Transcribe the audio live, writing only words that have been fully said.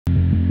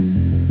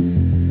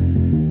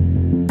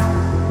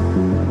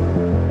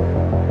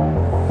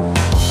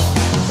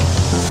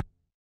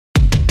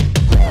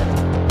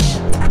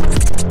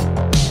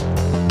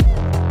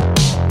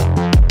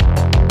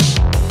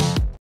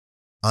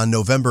On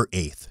November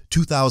 8th,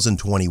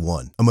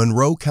 2021, a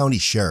Monroe County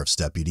Sheriff's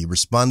deputy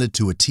responded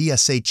to a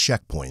TSA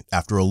checkpoint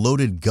after a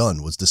loaded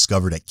gun was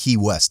discovered at Key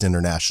West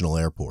International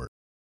Airport.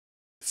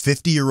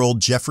 50-year-old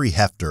Jeffrey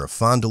Hefter of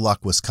Fond du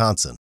Lac,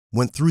 Wisconsin,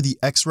 went through the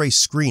X-ray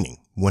screening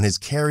when his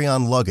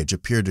carry-on luggage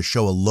appeared to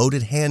show a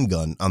loaded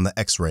handgun on the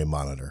X-ray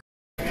monitor.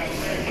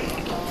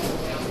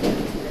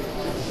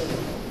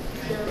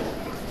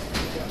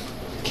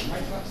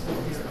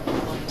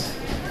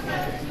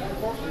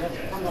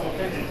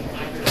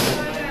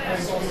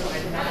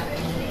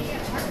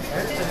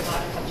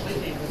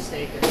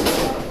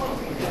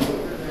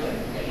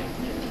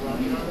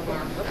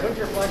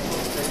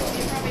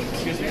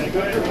 Excuse me,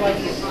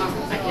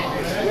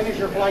 when is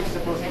your flight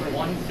supposed to be?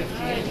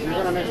 1:15. You're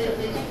going to miss it.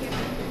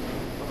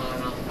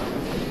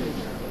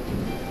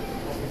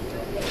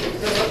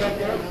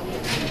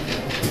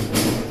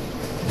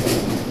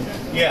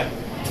 Yeah.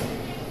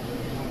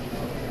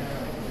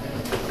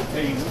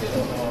 Hey,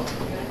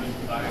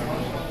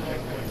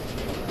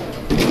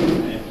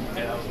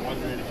 and I was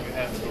wondering if you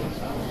have those.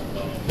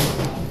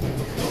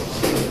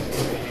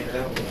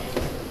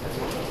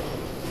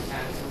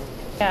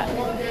 Yeah.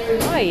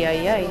 Ay,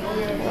 ay, ay.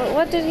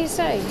 What did he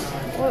say?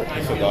 What?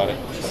 He forgot it.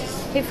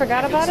 He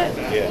forgot about it?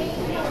 Yeah.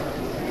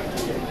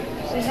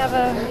 Does he have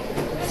a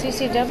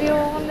CCW, I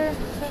wonder?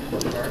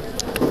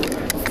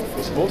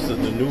 We're supposed to,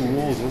 the new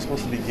rules, we're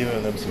supposed to be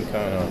giving them some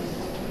kind of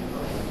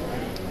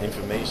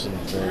information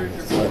to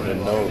let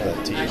them know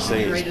that TSA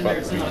is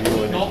probably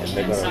reviewing it and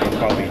they're going to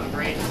probably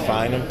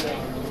fine them.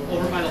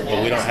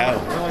 But we don't have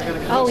them.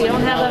 Oh, we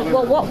don't have a,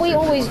 well, what we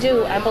always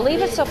do, I believe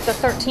it's up to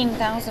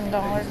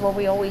 $13,000, where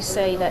we always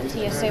say that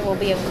TSA will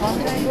be in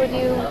contact with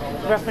you,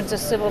 reference a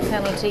civil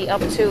penalty up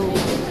to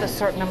a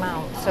certain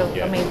amount. So,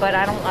 yeah. I mean, but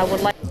I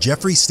would like...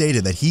 Jeffrey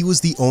stated that he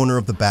was the owner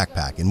of the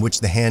backpack in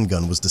which the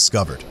handgun was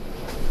discovered.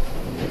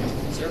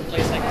 Is there a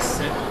place like a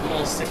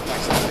little sick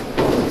place?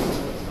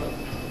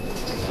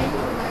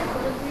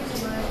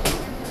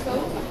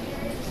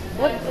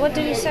 What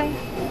did you say?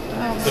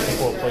 Looking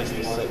for a place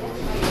to sit.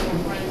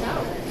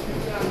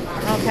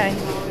 Okay.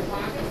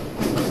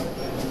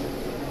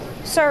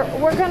 Sir,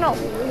 we're going to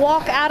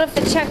walk out of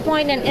the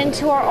checkpoint and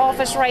into our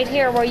office right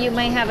here where you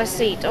may have a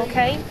seat,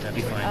 okay? That'd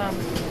be fine.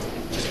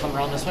 Just come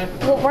around this way?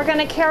 Well, we're going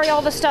to carry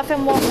all the stuff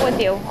and walk with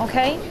you,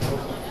 okay?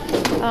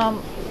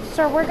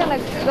 Sir, we're going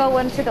to go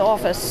into the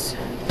office.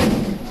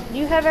 Do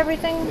you have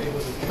everything?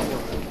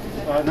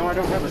 No, I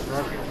don't have it,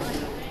 sir.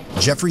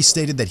 Jeffrey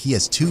stated that he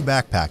has 2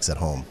 backpacks at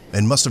home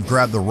and must have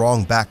grabbed the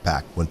wrong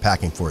backpack when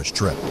packing for his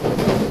trip.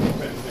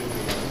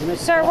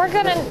 Sir, we're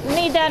going to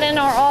need that in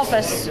our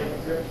office.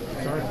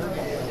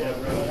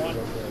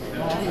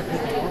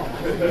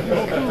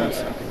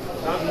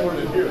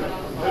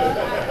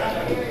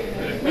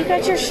 You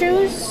got your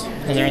shoes?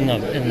 And they're in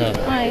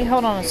the... All right,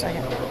 hold on a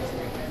second.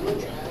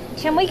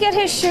 Can we get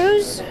his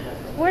shoes?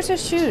 Where's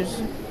his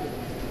shoes?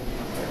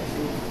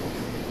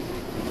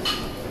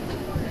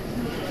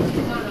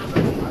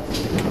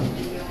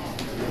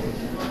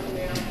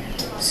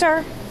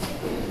 Sir?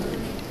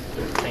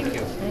 Thank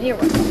you. You're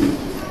welcome.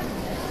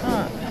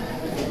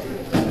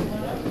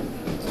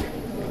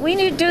 We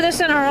need to do this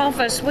in our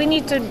office. We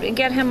need to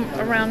get him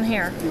around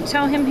here.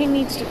 Tell him he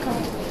needs to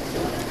come.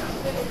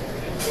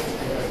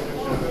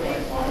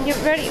 Get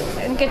ready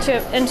and get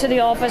you into the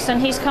office,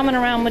 and he's coming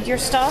around with your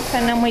stuff,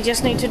 and then we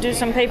just need to do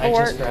some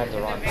paperwork. I just grabbed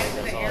the wrong bag,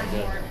 that's all I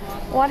did.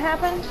 What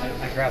happened?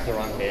 I grabbed the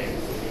wrong bag,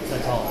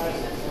 that's all.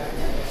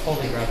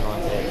 Totally grabbed the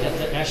wrong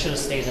bag. That should have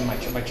stayed in my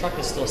truck. My truck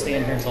is still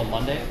staying here until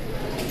Monday.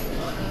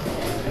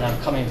 And I'm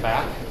coming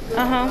back.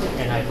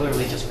 And I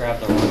literally just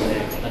grabbed the wrong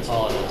bag. That's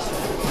all it is.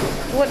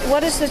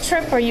 What is the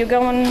trip? Are you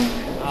going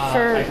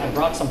for... I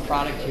brought some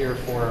product here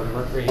for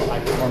Mercury High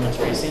Performance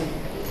Racing.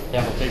 They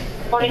have a big...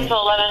 40 to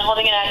 11,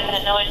 holding an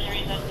accident, no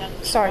injuries.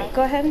 Sorry,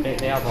 go ahead.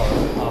 They have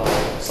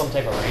some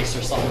type of race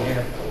or something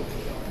here.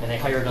 And they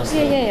hired us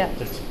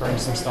to bring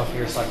some stuff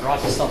here. So I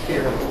brought the stuff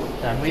here.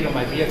 And I'm leaving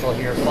my vehicle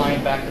here,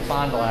 flying back to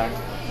Fond du Lac.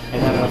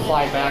 And I'm going to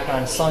fly back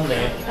on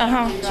Sunday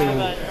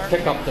to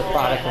pick up the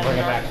product and bring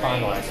it back to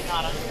Fond du Lac.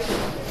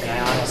 And I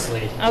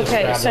honestly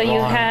okay, so you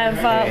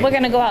have, we're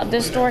going to go out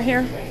this door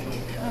here.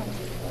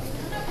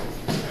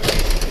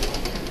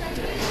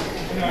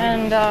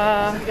 And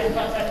I've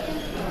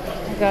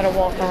got to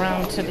walk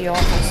around to the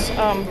office.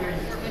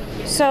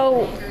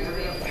 So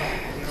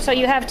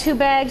you have 2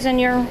 bags in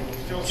your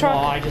truck?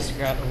 No, I just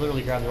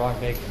literally grabbed the wrong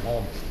bag from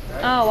home.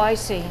 Oh, I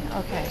see.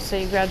 Okay, so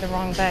you grabbed the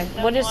wrong bag.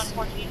 What is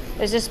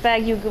this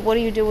bag? What do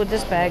you do with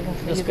this bag?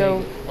 This you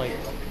go like,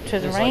 to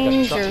the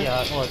range? Like or?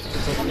 Yeah, well,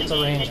 it's a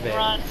range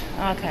bag.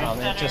 Okay. I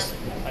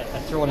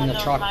throw it in the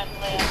truck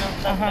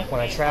when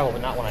I travel,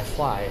 but not when I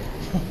fly.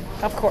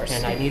 Of course.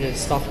 And I needed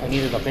stuff. I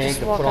needed a bag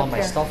to put all my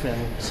stuff in,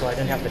 so I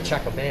didn't have to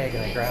check a bag.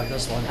 And I grabbed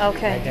this one.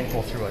 Okay. And I didn't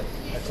go through it.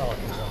 That's all it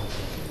comes down to.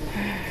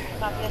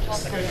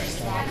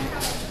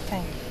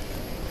 Okay.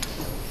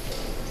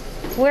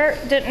 Where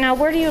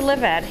do you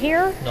live at?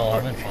 Here? No,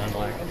 I'm in Fond du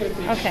Lac.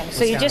 Okay,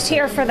 so you're just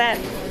here for that?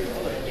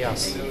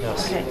 Yes,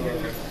 yes. Okay.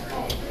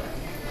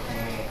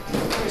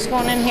 Just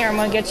going in here. I'm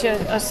going to get you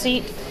a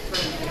seat.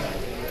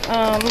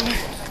 I'm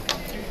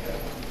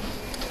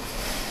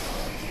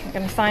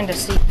gonna find a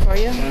seat for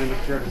you.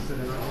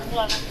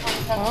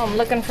 Oh, I'm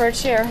looking for a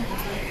chair.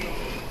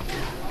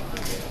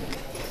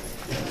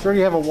 Sir,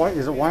 you have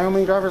is it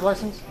Wyoming driver's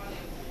license?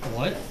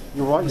 What?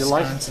 Your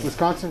license?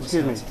 Wisconsin?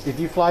 Excuse me. Did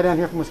you fly down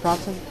here from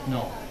Wisconsin?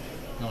 No.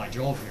 No, I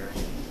drove here.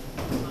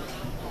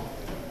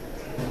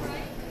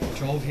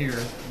 Drove here,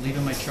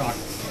 leaving my truck.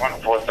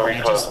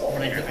 143 close.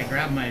 I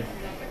grabbed my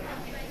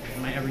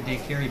everyday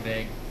carry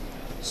bag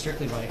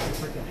strictly by a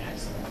freaking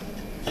accident.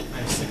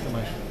 I'm sick to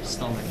my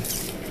stomach.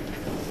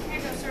 Here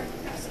you go, sir.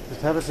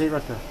 Just have a seat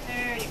right there.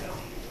 There you go.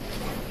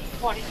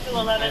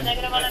 4211,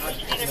 negative on I'm either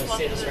gonna close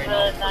say to this right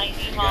the now.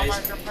 90 mile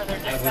marker for their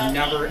I dispatch. would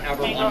never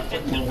ever want to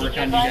put more work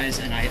on you guys,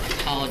 and I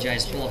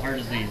apologize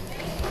wholeheartedly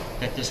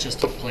that this just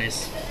took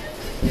place.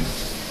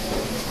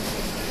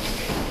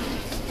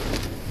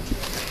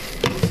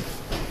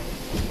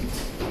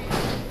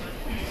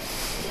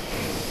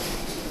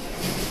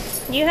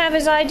 You have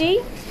his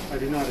ID? I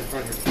do not. It's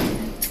right here.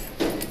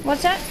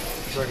 What's that?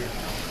 It's right here.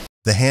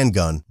 The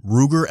handgun,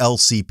 Ruger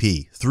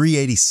LCP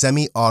 380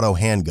 semi-auto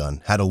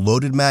handgun, had a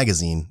loaded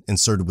magazine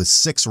inserted with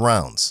 6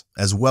 rounds,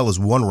 as well as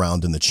 1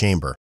 round in the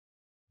chamber.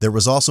 There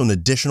was also an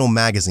additional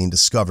magazine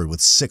discovered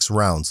with 6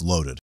 rounds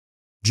loaded.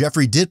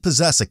 Jeffrey did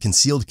possess a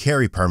concealed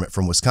carry permit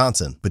from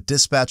Wisconsin, but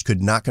dispatch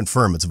could not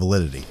confirm its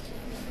validity.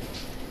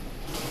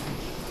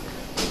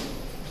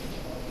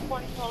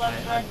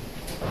 4211, sir.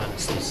 I'm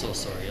honestly so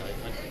sorry.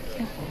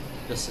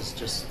 This is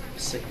just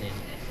sickening.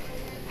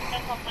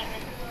 That's all fine.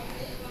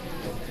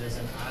 It is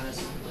an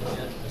honest,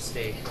 legit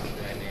mistake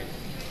that I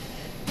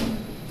made.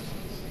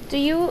 Do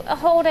you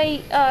hold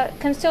a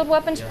concealed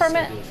weapons Yes,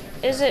 permit? I do.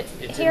 Is it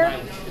It's here?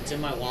 It's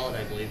in my wallet,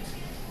 I believe.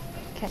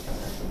 Okay.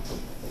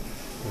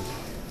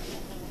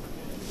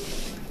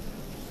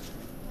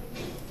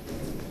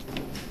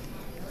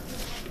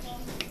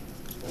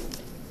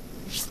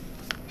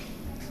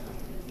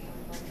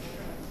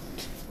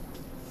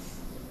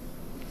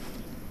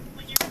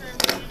 When you're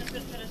currently in a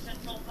good citizen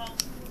phone call.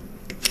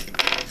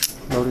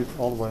 Loaded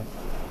all the way.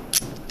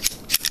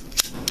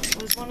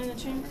 Was one in the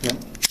chamber? Yep.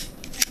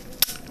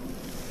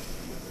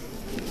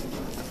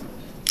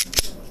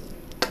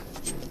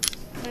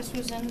 This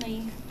was in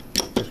the,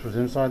 This was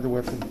inside the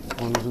weapon.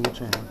 One was in the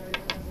chamber.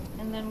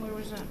 and then where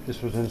was that?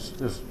 This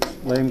was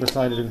laying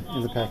beside it in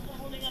the pack.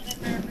 Holding up the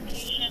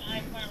verification,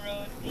 High Point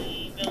Road,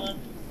 the Villa.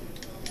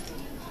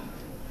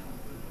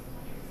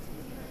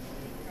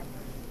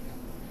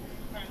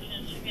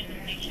 Corrections, should get the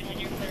station when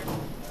you're clear.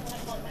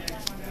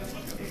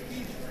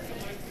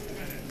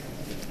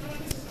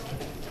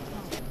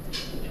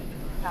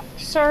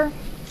 Sir,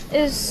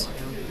 is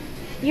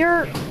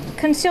your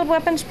concealed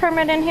weapons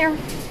permit in here?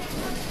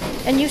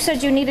 And you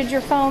said you needed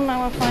your phone.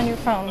 I will find your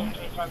phone.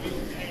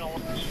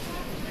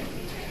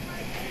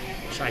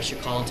 I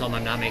should call and tell them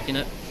I'm not making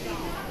it?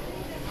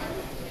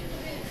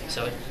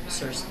 So,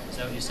 sir, is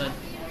that what you said?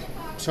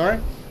 Sorry?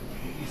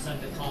 You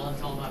said to call and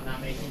tell them I'm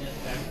not making it?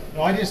 Okay.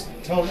 No, I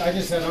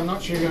just said I'm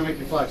not sure you're gonna make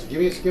your flags.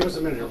 Give us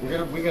a minute here.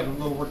 We got a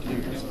little work to do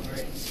here.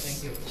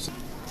 Thank you.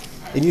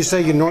 And you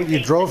say you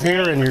drove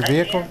here in your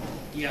vehicle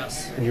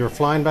Yes. and you were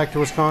flying back to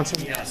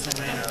Wisconsin? Yes, and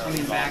then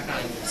coming back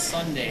on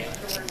Sunday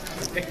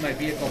to pick my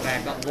vehicle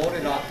back up, load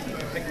it up,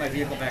 pick my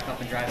vehicle back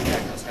up and drive it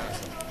back to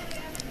Wisconsin.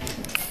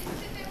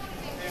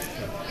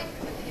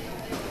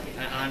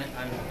 I'm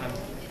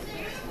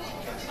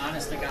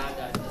honest to God,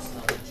 that this is a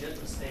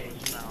legit mistake.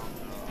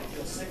 I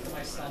feel sick to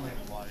my stomach.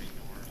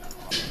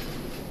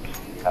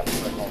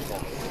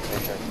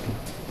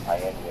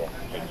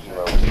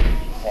 Kilo,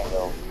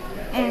 Tango,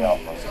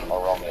 Alpha, or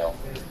Romeo.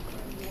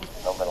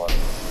 No middle.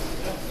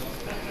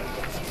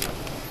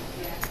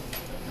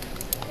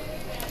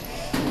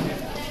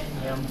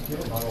 Yeah, I'm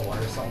getting a bottle of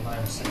water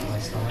sometimes, sick to my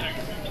stomach.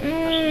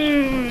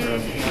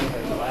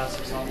 Glass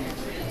or something.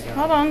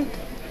 Hold on.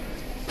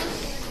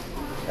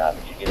 Did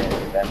you get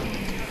any of that?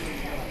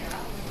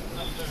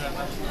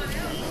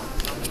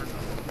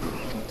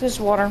 This is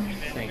water.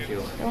 Thank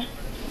you. Oh,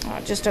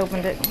 I just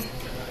opened it.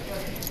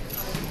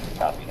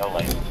 Copy, no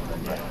light.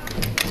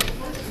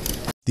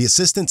 The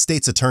assistant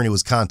state's attorney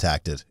was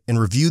contacted and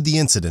reviewed the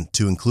incident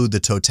to include the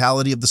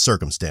totality of the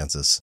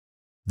circumstances.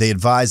 They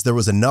advised there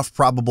was enough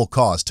probable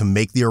cause to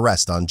make the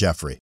arrest on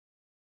Jeffrey.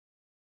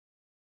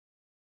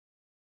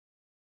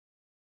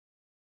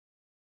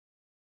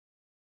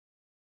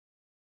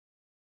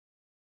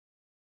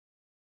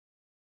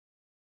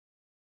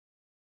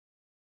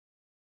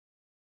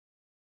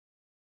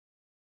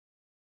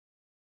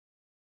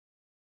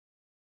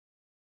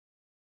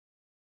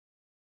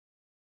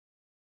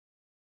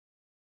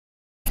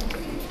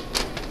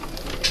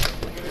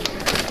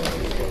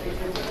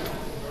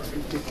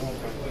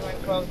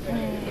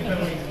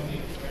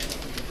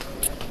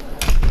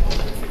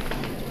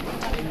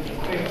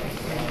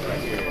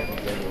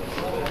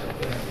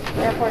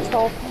 Airport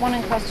 12, one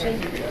in custody.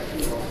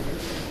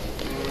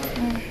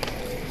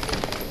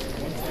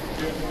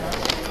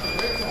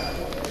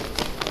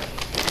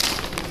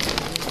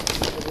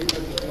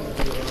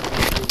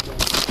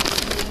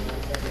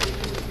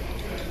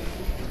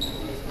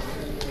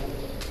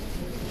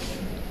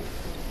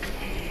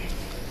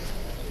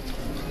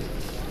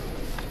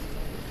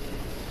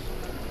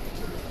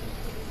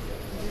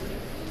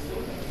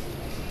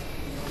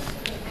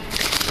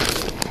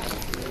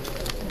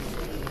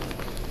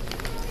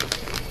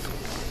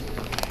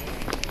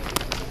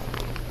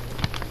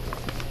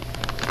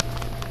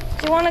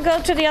 Do you want to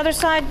go to the other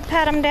side,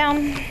 pat him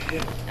down?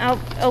 I'll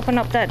open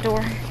up that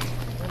door.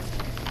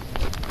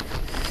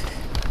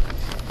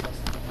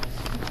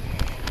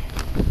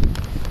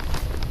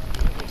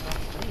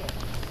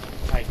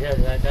 I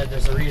did.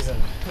 There's a reason.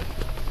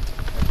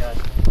 I've got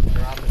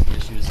neuropathy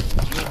issues.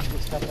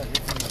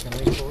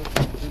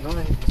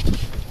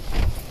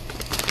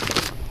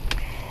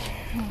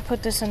 I'll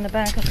put this in the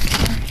back of the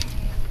car.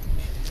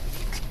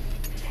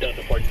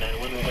 Delta 49,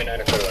 1 9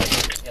 code line.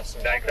 Yes,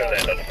 sir. 9 code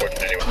line, Delta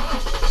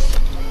 1491.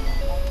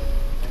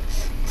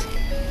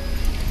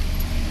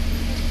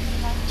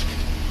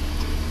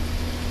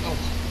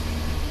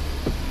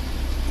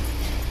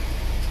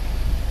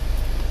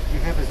 You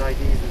have his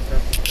IDs and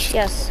stuff.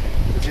 Yes.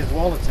 His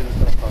wallet's in his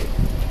stuff.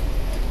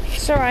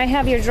 Sir, I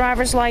have your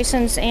driver's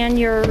license and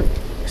your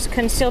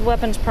concealed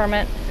weapons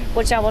permit,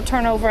 which I will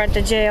turn over at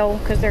the jail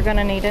because they're going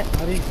to need it.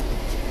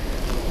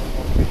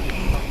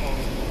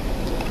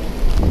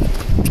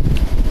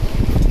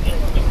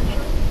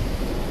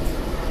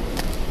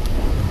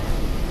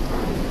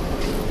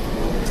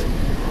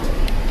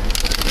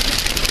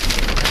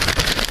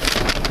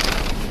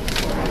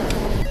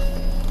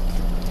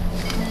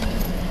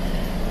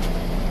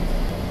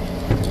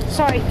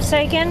 Sorry,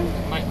 say again?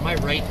 My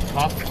right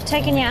cuff.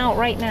 Taking you out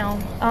right now.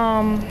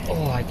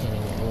 Oh, I can't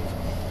even move.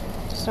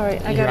 Sorry,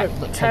 I gotta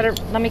try to,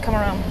 let me come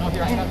around. No,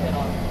 here, I got that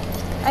on.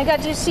 I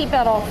got your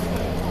seatbelt off.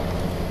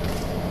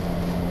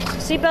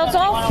 Seatbelt's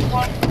off?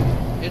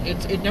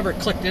 It never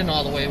clicked in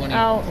all the way when you...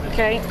 Oh,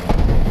 okay.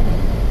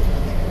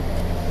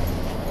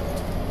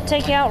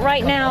 Take you out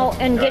right now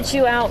and get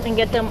you out and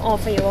get them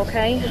off of you,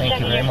 okay?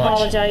 Thank you very much.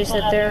 Apologize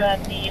that they're...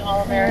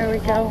 There we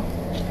go.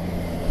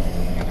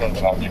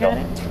 You got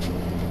it?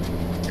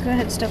 Go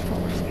ahead, step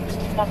forward.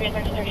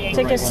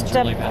 Take a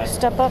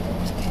step up.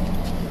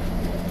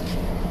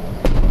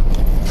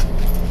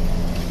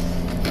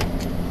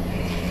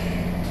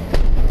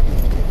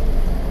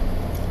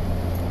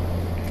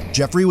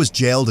 Jeffrey was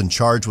jailed and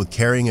charged with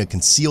carrying a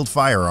concealed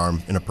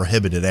firearm in a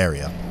prohibited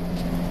area.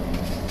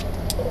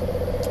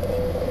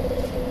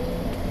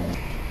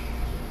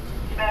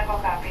 Medical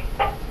copy.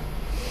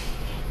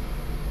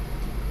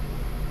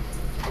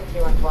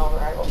 6112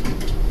 arrival.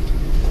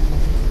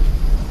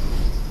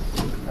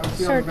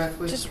 Sir,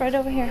 just right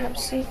over here, have a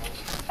seat.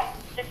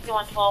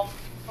 6112.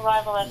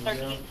 Arrival at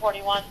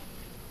 1341.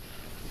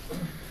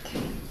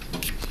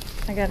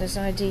 I got his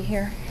ID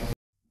here.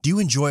 Do you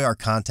enjoy our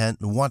content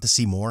and want to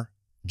see more?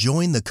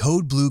 Join the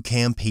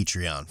codebluecam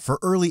Patreon for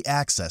early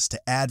access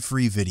to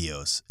ad-free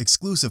videos,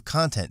 exclusive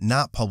content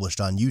not published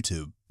on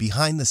YouTube,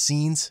 behind the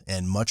scenes,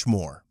 and much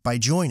more. By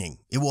joining,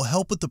 it will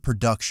help with the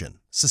production,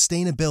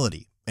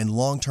 sustainability, and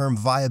long-term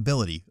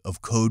viability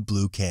of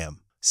codebluecam.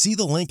 See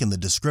the link in the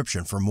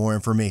description for more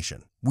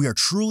information. We are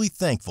truly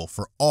thankful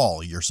for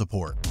all your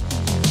support.